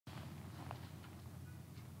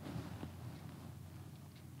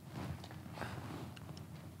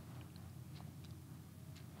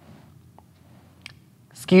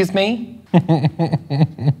Excuse me?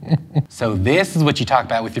 So this is what you talk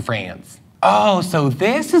about with your friends. Oh, so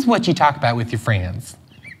this is what you talk about with your friends.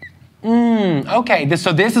 Okay,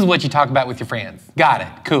 so this is what you talk about with your friends. Got it,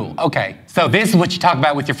 cool, okay. So this is what you talk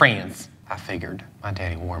about with your friends. I figured, my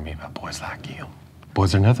daddy warned me about boys like you.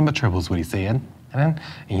 Boys are nothing but trouble is what he said. And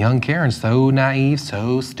young Karen's so naive,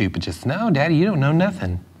 so stupid. Just, no, Daddy, you don't know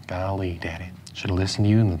nothing. Golly, Daddy, should have listened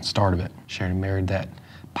to you in the start of it. Should have married that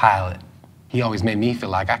pilot. He always made me feel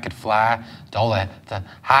like I could fly to all that to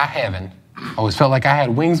high heaven. I always felt like I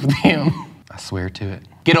had wings with him. I swear to it.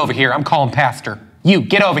 Get over here, I'm calling Pastor. You,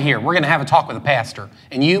 get over here. We're gonna have a talk with the pastor.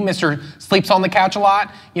 And you, Mr. Sleeps on the Couch a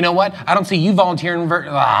lot, you know what? I don't see you volunteering.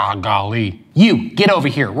 Golly. You, get over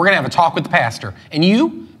here. We're gonna have a talk with the pastor. And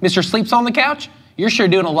you, Mr. Sleeps on the Couch, you're sure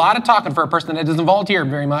doing a lot of talking for a person that doesn't volunteer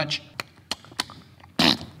very much.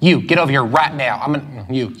 You, get over here right now.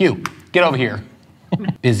 You, get over here.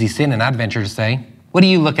 Busy sinning, I'd venture to say. What are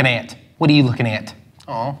you looking at? What are you looking at?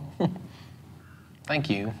 Oh, thank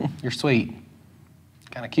you. You're sweet.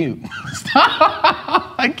 Kind of cute.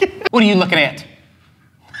 What are you looking at?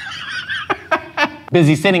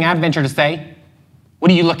 Busy sitting, I'd venture to say. What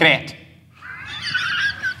are you looking at?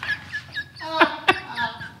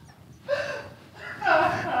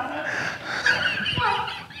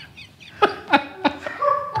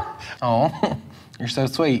 Oh, you're so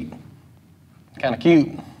sweet. Kind of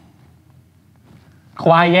cute.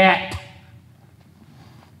 Quiet.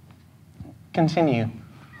 Continue.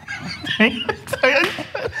 That's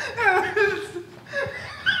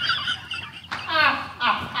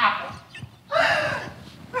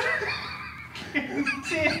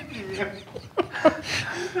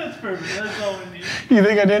perfect. That's all we need. You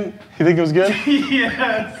think I didn't? You think it was good?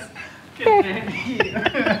 Yes. Continue.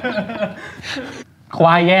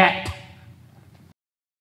 Quiet.